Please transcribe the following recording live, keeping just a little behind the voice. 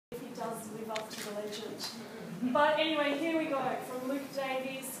off to the legend. But anyway, here we go, from Luke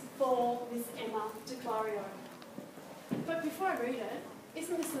Davies for Miss Emma de Clario. But before I read it,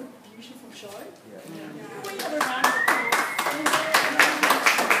 isn't this a beautiful show? Yeah. Can we have a round of applause?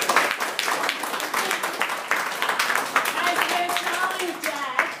 As her darling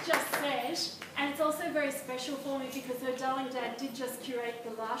dad just said, and it's also very special for me because her darling dad did just curate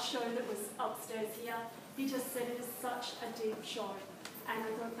the last show that was upstairs here. He just said it is such a deep show. And I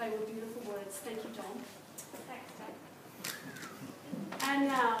thought they were beautiful words. Thank you, Dom. Thanks, Dad. And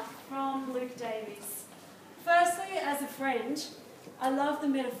now, from Luke Davies. Firstly, as a friend, I love the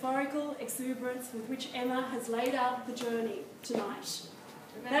metaphorical exuberance with which Emma has laid out the journey tonight.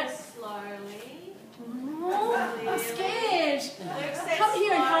 That's slowly. Oh, I'm scared. Come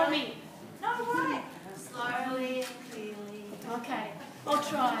here and help me. No, right. Slowly and clearly. Okay, I'll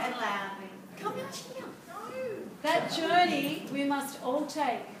try. And loudly. Come here. No. That journey we must all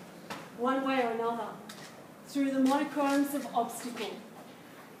take, one way or another, through the monochromes of obstacle,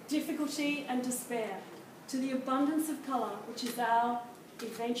 difficulty and despair, to the abundance of colour which is our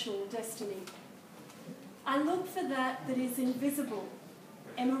eventual destiny. I look for that is invisible.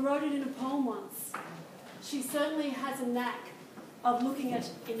 Emma wrote it in a poem once. She certainly has a knack of looking at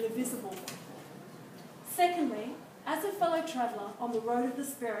in the visible. Secondly, as a fellow traveller on the road of the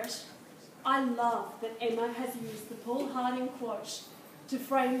spirit, I love that Emma has used the Paul Harding quote to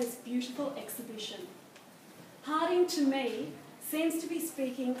frame this beautiful exhibition. Harding, to me, seems to be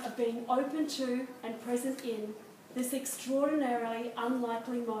speaking of being open to and present in this extraordinarily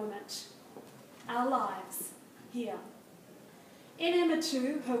unlikely moment, our lives, here. In Emma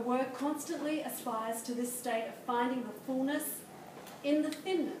too, her work constantly aspires to this state of finding the fullness in the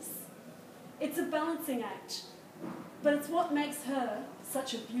thinness. It's a balancing act, but it's what makes her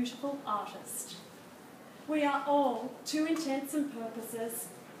such a beautiful artist. We are all, to intents and purposes,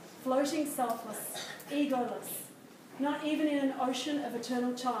 floating selfless, egoless, not even in an ocean of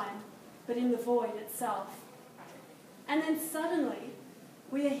eternal time, but in the void itself. And then suddenly,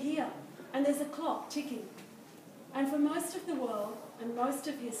 we are here, and there's a clock ticking. And for most of the world, and most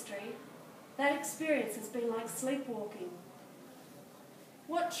of history, that experience has been like sleepwalking.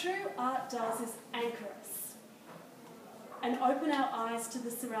 What true art does is anchor us, and open our eyes to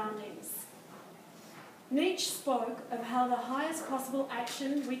the surroundings. Nietzsche spoke of how the highest possible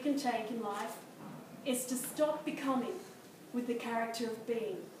action we can take in life is to stop becoming with the character of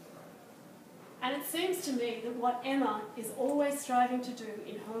being. And it seems to me that what Emma is always striving to do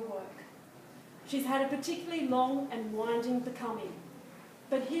in her work. She's had a particularly long and winding becoming.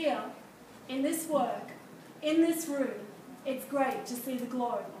 But here, in this work, in this room, it's great to see the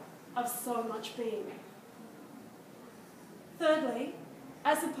glow of so much being. Thirdly,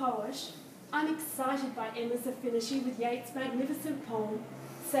 as a poet, I'm excited by Emma's affinity with Yeats' magnificent poem,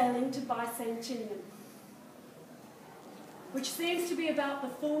 Sailing to Bicentennial, which seems to be about the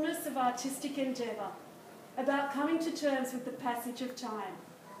fullness of artistic endeavour, about coming to terms with the passage of time.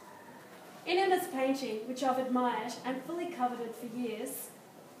 In Emma's painting, which I've admired and fully coveted for years,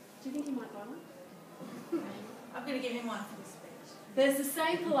 do you think you might buy one? I'm going to give him one for the speech. There's the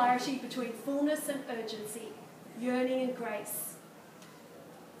same polarity between fullness and urgency, yearning and grace,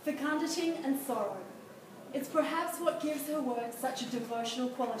 fecundity and sorrow. It's perhaps what gives her work such a devotional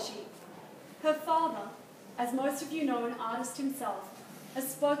quality. Her father, as most of you know, an artist himself,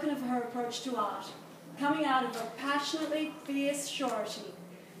 has spoken of her approach to art, coming out of a passionately fierce surety,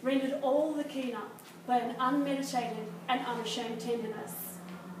 rendered all the keener by an unmeditated and unashamed tenderness.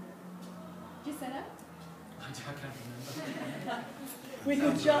 Did you say that? I can't remember. We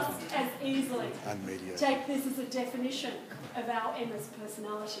could just as easily take this as a definition of our Emma's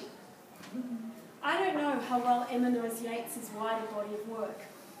personality. I don't know how well Emma knows Yeats' wider body of work.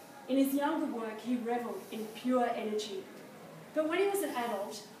 In his younger work, he revelled in pure energy. But when he was an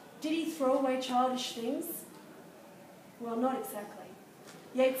adult, did he throw away childish things? Well, not exactly.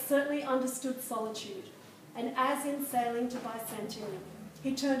 Yeats certainly understood solitude, and as in Sailing to Bicentennial,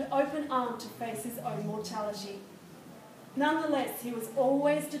 he turned open-armed to face his own mortality. Nonetheless, he was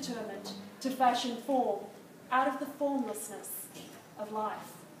always determined to fashion form out of the formlessness of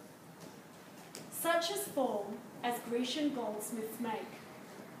life. Such as form as Grecian goldsmiths make,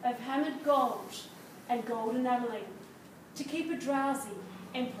 of hammered gold and gold enamelling, to keep a drowsy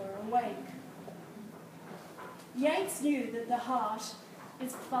emperor awake. Yeats knew that the heart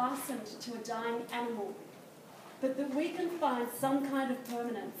is fastened to a dying animal, but that we can find some kind of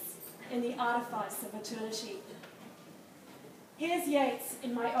permanence in the artifice of eternity. Here's Yeats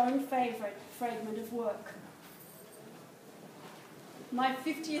in my own favourite fragment of work. My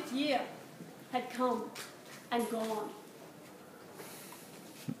 50th year had come and gone.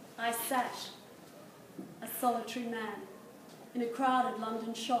 I sat, a solitary man, in a crowded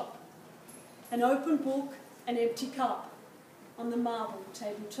London shop, an open book, an empty cup, on the marble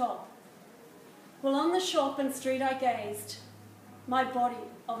tabletop. While on the shop and street I gazed, my body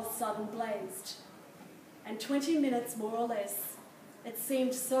of a sudden blazed, and 20 minutes more or less, it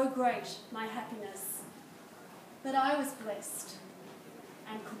seemed so great, my happiness, that I was blessed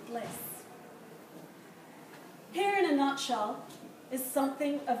and could bless. Here in a nutshell is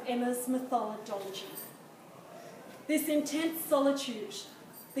something of Emma's methodology. This intense solitude,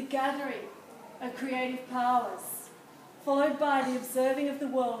 the gathering of creative powers, followed by the observing of the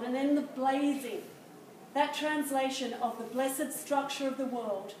world, and then the blazing, that translation of the blessed structure of the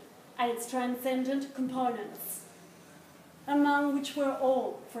world and its transcendent components, among which we're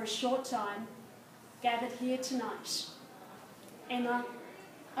all, for a short time, gathered here tonight. Emma,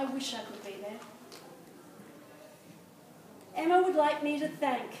 I wish I could be there. Emma would like me to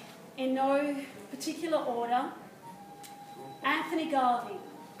thank, in no particular order, Anthony Garvey,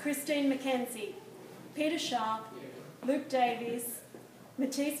 Christine Mackenzie, Peter Sharp, Luke Davies,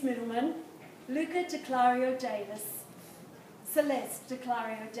 Matisse Middleman, Luke de Clario Davis, Celeste de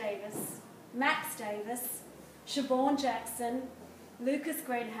Clario Davis, Max Davis, Siobhan Jackson, Lucas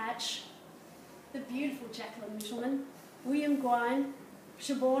Greenhatch, the beautiful Jacqueline Middleman, William Gwynne,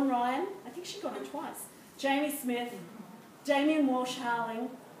 Siobhan Ryan, I think she got on twice, Jamie Smith, Damien Walsh-Howling,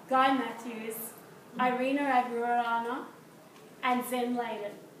 Guy Matthews, Irina Aguirana, and Zen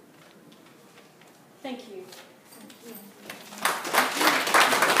Layden. Thank you.